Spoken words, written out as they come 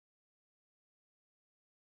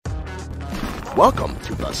Welcome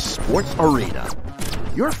to the Sports Arena,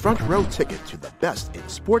 your front row ticket to the best in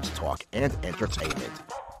sports talk and entertainment.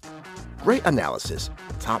 Great analysis,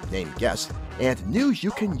 top-name guests, and news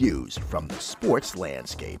you can use from the sports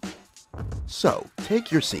landscape. So, take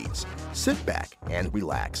your seats, sit back, and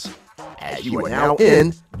relax, as you are now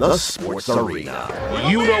in the Sports Arena.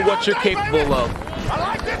 You know what you're capable of.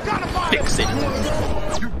 Fix it.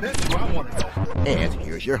 And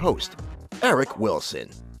here's your host, Eric Wilson.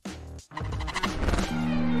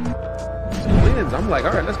 Wins. I'm like,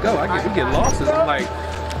 all right, let's go. We get losses. I'm like,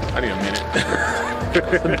 I need a minute.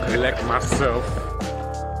 Let me collect myself.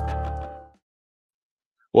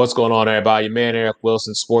 What's going on, everybody? Your man, Eric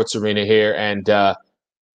Wilson, Sports Arena here. And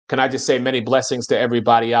can I just say many blessings to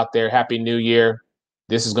everybody out there. Happy New Year.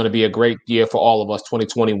 This is going to be a great year for all of us,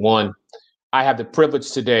 2021. I have the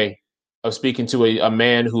privilege today of speaking to a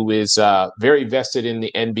man who is very vested in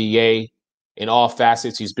the NBA in all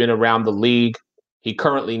facets. He's been around the league. He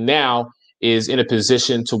currently now is in a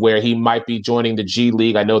position to where he might be joining the G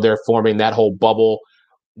League. I know they're forming that whole bubble,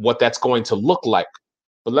 what that's going to look like.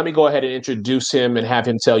 But let me go ahead and introduce him and have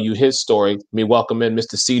him tell you his story. Let me welcome in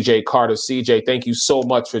Mr. CJ Carter. CJ, thank you so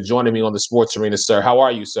much for joining me on the Sports Arena, sir. How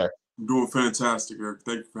are you, sir? I'm doing fantastic, Eric.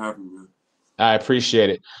 Thank you for having me, man. I appreciate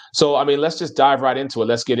it. So, let's just dive right into it.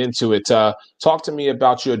 Let's get into it. Talk to me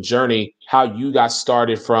about your journey, how you got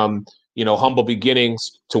started from, humble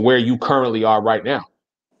beginnings to where you currently are right now.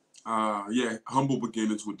 Humble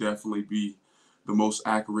beginnings would definitely be the most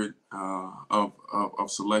accurate of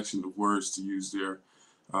selection of words to use there,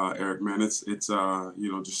 Eric. Man, it's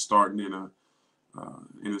just starting in a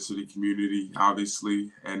inner city community,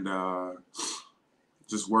 obviously, and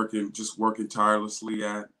just working tirelessly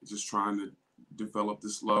at just trying to develop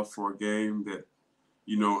this love for a game that,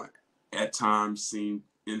 at times seemed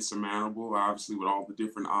insurmountable, obviously, with all the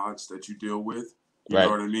different odds that you deal with. You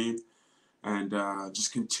know what I mean? And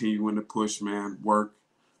just continuing to push, man, work,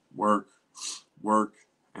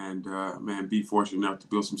 and, be fortunate enough to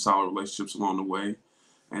build some solid relationships along the way.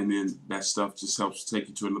 And then that stuff just helps take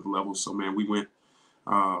you to another level. So, man, we went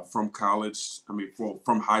from college,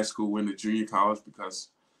 from high school into junior college because,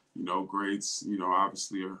 grades,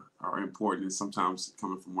 obviously are important. And sometimes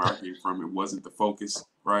coming from where I came from, it wasn't the focus,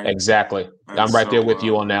 right? Exactly. And I'm right there with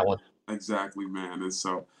you on that one. Exactly, man. And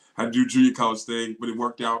so I had to do junior college thing, but it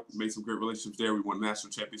worked out. Made some great relationships there. We won a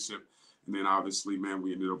national championship. And then obviously, man,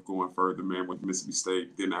 we ended up going further, man, with Mississippi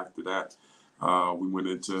State. Then after that, we went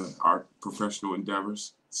into our professional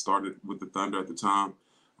endeavors. Started with the Thunder at the time,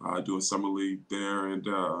 doing summer league there, and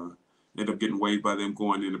ended up getting waived by them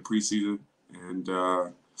going into preseason. And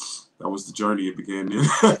that was the journey it began then.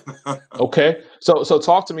 Okay. So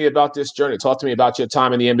talk to me about this journey. Talk to me about your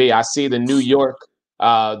time in the NBA. I see the New York,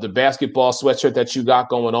 the basketball sweatshirt that you got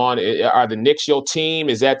going on. Are the Knicks your team?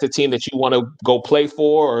 Is that the team that you want to go play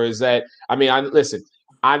for? Or is that, listen,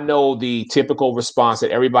 I know the typical response that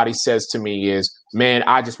everybody says to me is, man,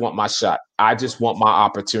 I just want my shot. I just want my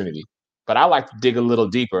opportunity. But I like to dig a little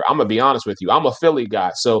deeper. I'm going to be honest with you. I'm a Philly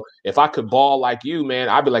guy. So if I could ball like you, man,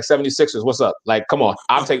 I'd be like 76ers. What's up? Like, come on.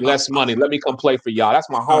 I'll take less money. Let me come play for y'all. That's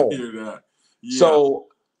my home. I hear that. Yeah. So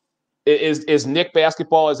is Knick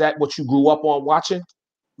basketball, is that what you grew up on watching?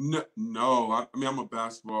 No. I'm a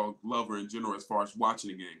basketball lover in general as far as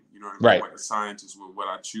watching a game. You know what I mean? Right. Like a scientist with what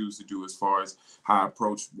I choose to do as far as how I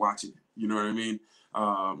approach watching it. You know what I mean?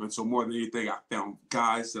 And so more than anything, I found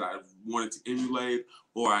guys that I wanted to emulate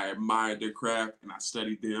or I admired their craft and I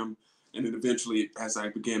studied them. And then eventually, as I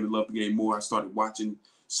began to love the game more, I started watching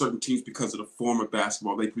certain teams because of the form of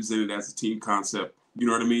basketball they presented as a team concept. You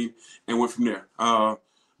know what I mean? And went from there.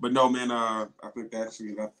 But no, man, I think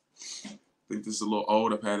actually I think this is a little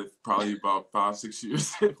old. I've had it probably about 5-6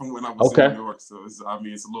 years from when I was in New York. So it's a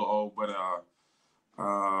little old, but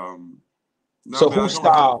no, so man,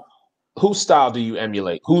 whose style do you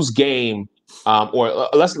emulate? Whose game? Or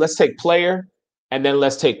let's take player and then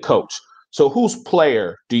let's take coach. So whose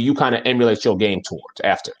player do you kind of emulate your game towards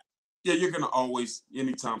after? Yeah, you're going to always,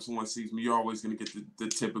 anytime someone sees me, you're always going to get the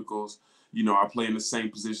typicals. I play in the same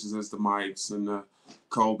positions as the Mikes and the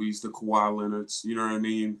Kobe's, the Kawhi Leonards, you know what I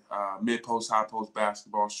mean? Mid-post, high-post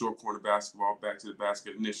basketball, short corner basketball, back to the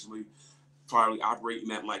basket initially. Probably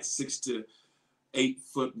operating at like 6 to 8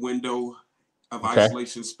 foot window of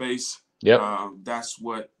isolation space. Yep. That's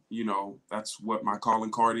what my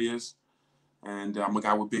calling card is. And I'm a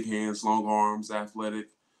guy with big hands, long arms, athletic.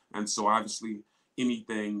 And so obviously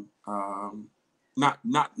anything, not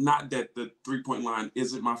that the 3-point line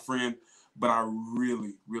isn't my friend, but I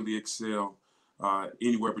really, really excel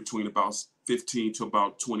anywhere between about 15 to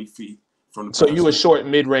about 20 feet from the So past. you a short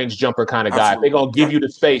mid-range jumper kind of guy. If they're Absolutely. gonna give you the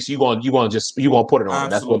space, you gonna put it on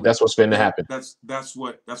them. Absolutely. That's what's going to Yeah, happen. that's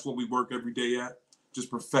what we work every day at. Just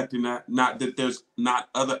perfecting that. Not that there's not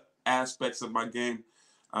other aspects of my game,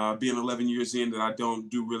 being 11 years in, that I don't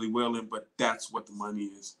do really well in, but that's what the money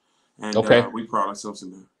is, and Okay. we pride ourselves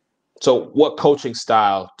in that. So what coaching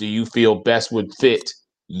style do you feel best would fit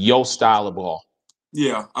your style of ball?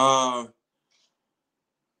 Yeah, I'm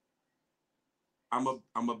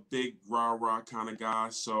a big rah kind of guy.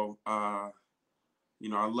 So you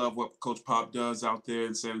know, I love what Coach Pop does out there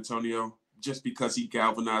in San Antonio, just because he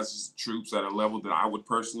galvanizes troops at a level that I would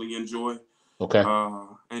personally enjoy. Okay.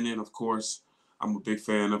 And then, of course, I'm a big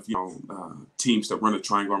fan of teams that run a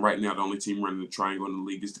triangle. And right now, the only team running the triangle in the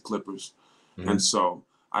league is the Clippers, and so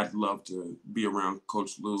I'd love to be around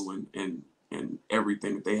Coach Lue and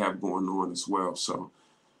everything that they have going on as well. So,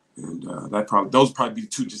 and those probably be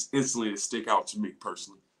two just instantly that stick out to me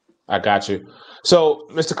personally. I got you. So,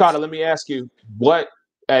 Mr. Carter, let me ask you,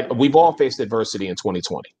 we've all faced adversity in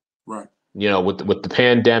 2020. Right. You know, with the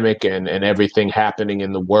pandemic and everything happening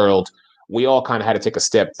in the world, we all kind of had to take a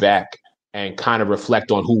step back and kind of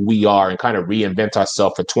reflect on who we are and kind of reinvent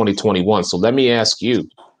ourselves for 2021. So let me ask you,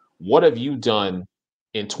 what have you done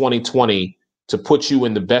in 2020 to put you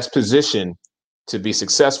in the best position to be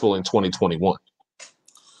successful in 2021?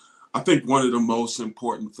 I think one of the most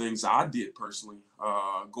important things I did personally,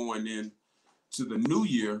 going in to the new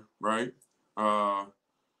year, right,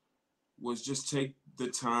 was just take the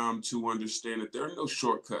time to understand that there are no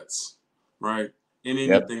shortcuts, right, in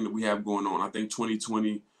anything that we have going on. I think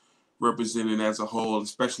 2020 represented as a whole,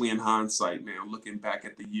 especially in hindsight now, looking back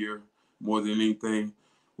at the year more than anything,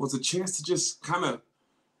 was a chance to just kind of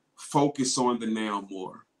focus on the now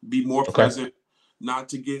more, be more present, not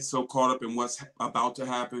to get so caught up in what's about to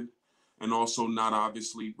happen, and also not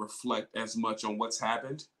obviously reflect as much on what's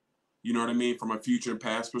happened, you know what I mean, from a future and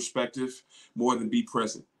past perspective, more than be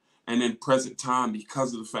present. And in present time,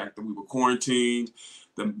 because of the fact that we were quarantined,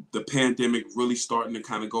 the pandemic really starting to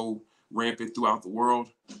kind of go rampant throughout the world,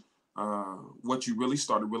 what you really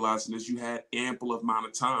started realizing is you had ample amount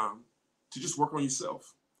of time to just work on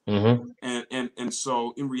yourself. Mm-hmm. And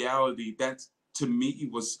so in reality, that to me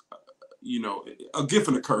was, a gift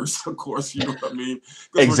and a curse, of course, you know what I mean?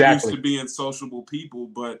 Because we're used to being sociable people,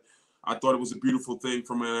 but I thought it was a beautiful thing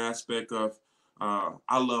from an aspect of,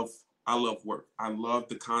 I love work. I love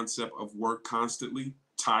the concept of work constantly,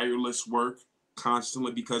 tireless work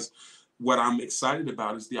constantly, because what I'm excited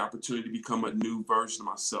about is the opportunity to become a new version of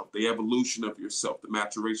myself, the evolution of yourself, the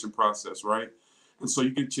maturation process, right? And so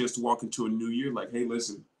you get a chance to walk into a new year like, hey,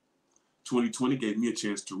 listen, 2020 gave me a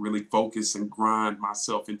chance to really focus and grind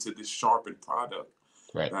myself into this sharpened product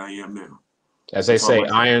that I am now. As they say,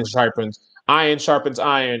 iron sharpens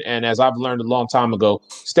iron. And as I've learned a long time ago,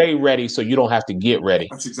 stay ready so you don't have to get ready.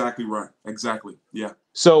 That's exactly right. Exactly. Yeah.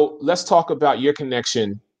 So let's talk about your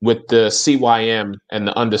connection with the CYM and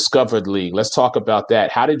the Undiscovered League. Let's talk about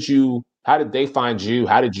that. How did they find you?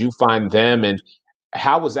 How did you find them? And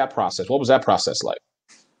how was that process? What was that process like?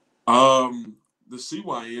 The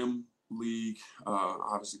CYM League,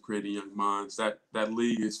 obviously creating young minds. That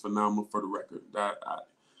league is phenomenal for the record.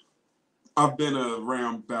 I've been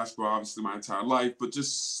around basketball obviously my entire life, but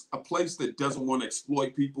just a place that doesn't want to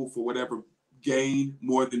exploit people for whatever gain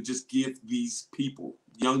more than just give these people,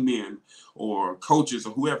 young men or coaches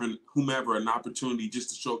or whomever, an opportunity just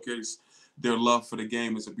to showcase their love for the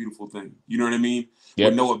game is a beautiful thing. You know what I mean? Yep.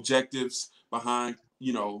 With no objectives behind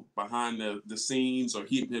the scenes or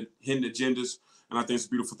hidden agendas. And I think it's a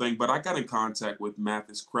beautiful thing. But I got in contact with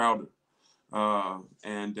Mathis Crowder,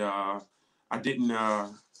 and I didn't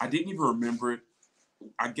even remember it.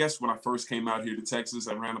 I guess when I first came out here to Texas,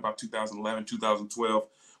 I ran about 2011, 2012.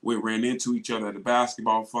 We ran into each other at a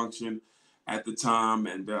basketball function at the time,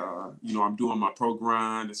 and I'm doing my pro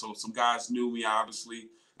grind, and so some guys knew me obviously,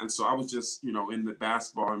 and so I was just in the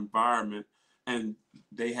basketball environment, and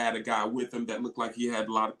they had a guy with him that looked like he had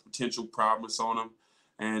a lot of potential promise on him.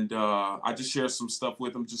 And I just shared some stuff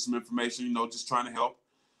with him, just some information, just trying to help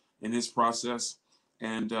in his process.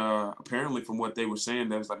 And apparently from what they were saying,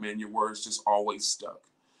 they was like, man, your words just always stuck.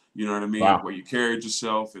 You know what I mean? Wow. Where you carried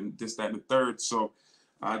yourself and this, that, and the third. So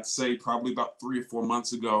I'd say probably about 3 or 4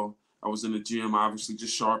 months ago, I was in the gym, obviously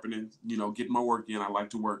just sharpening, getting my work in. I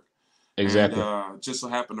like to work. Exactly. And just so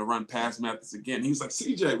happened to run past Mathis again. He was like,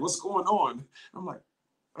 CJ, what's going on? I'm like,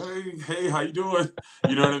 hey, how you doing?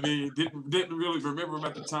 You know what I mean? Didn't really remember him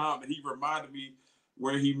at the time, and he reminded me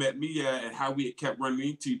where he met me at and how we had kept running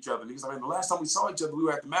into each other. And he's like, man, the last time we saw each other, we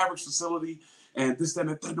were at the Mavericks facility, and this, that,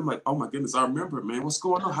 and the third. I'm like, oh my goodness, I remember, man. What's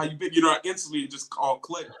going on? How you been? I instantly just all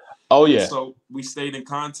clicked. Oh yeah. And so we stayed in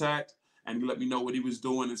contact, and he let me know what he was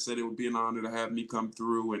doing and said it would be an honor to have me come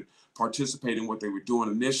through and participate in what they were doing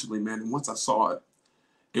initially, man. And once I saw it,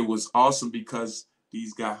 it was awesome because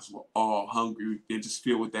these guys were all hungry. They just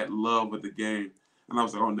filled with that love of the game. And I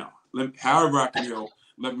was like, oh, no. However I can help,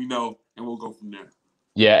 let me know, and we'll go from there.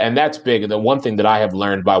 Yeah, and that's big. The one thing that I have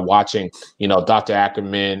learned by watching, Dr.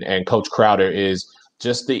 Ackerman and Coach Crowder is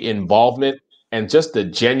just the involvement and just the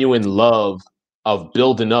genuine love of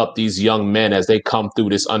building up these young men as they come through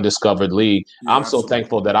this undiscovered league. Yeah, I'm absolutely. so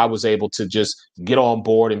thankful that I was able to just get on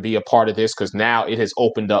board and be a part of this, because now it has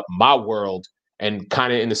opened up my world, and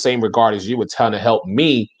kind of in the same regard as you were trying to help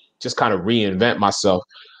me just kind of reinvent myself.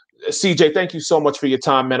 CJ, thank you so much for your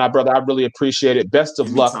time, man. Brother, I really appreciate it. Best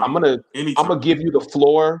of luck. I'm gonna give you the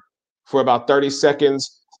floor for about 30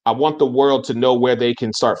 seconds. I want the world to know where they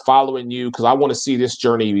can start following you, because I want to see this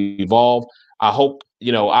journey evolve. I hope,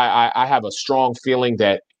 I have a strong feeling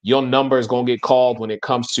that your number is going to get called when it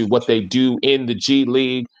comes to what they do in the G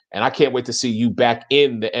League, and I can't wait to see you back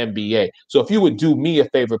in the NBA. So if you would do me a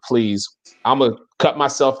favor, please, I'm going to cut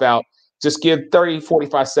myself out. Just give 30,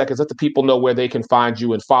 45 seconds. Let the people know where they can find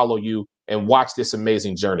you and follow you and watch this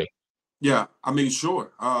amazing journey. Yeah, I mean,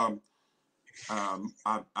 sure. I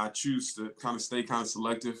choose to kind of stay kind of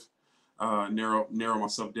selective, narrow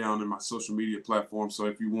myself down in my social media platforms. So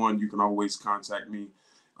if you want, you can always contact me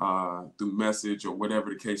through message or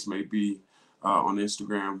whatever the case may be on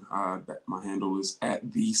Instagram. My handle is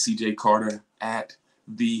 @TheCJCarter,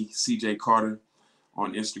 @TheCJCarter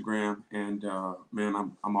on Instagram. And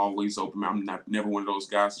man, I'm always open. I'm never one of those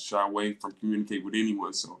guys to shy away from communicate with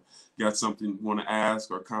anyone. So you got something you want to ask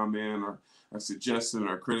or comment or a suggestion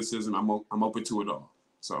or criticism, I'm open to it all.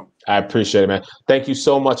 So I appreciate it, man. Thank you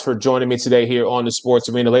so much for joining me today here on the Sports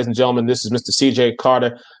Arena. Ladies and gentlemen, this is Mr. CJ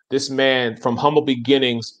Carter. This man, from humble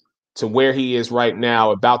beginnings to where he is right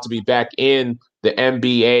now, about to be back in the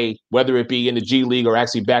NBA, whether it be in the G League or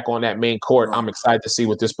actually back on that main court. Right. I'm excited to see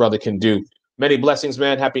what this brother can do. Many blessings,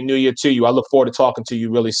 man. Happy New Year to you. I look forward to talking to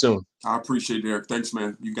you really soon. I appreciate it, Eric. Thanks,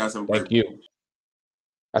 man. You guys have a great Thank you.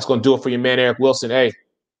 That's going to do it for your man, Eric Wilson. Hey,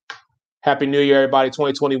 Happy New Year, everybody.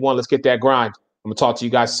 2021. Let's get that grind. I'm going to talk to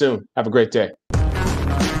you guys soon. Have a great day.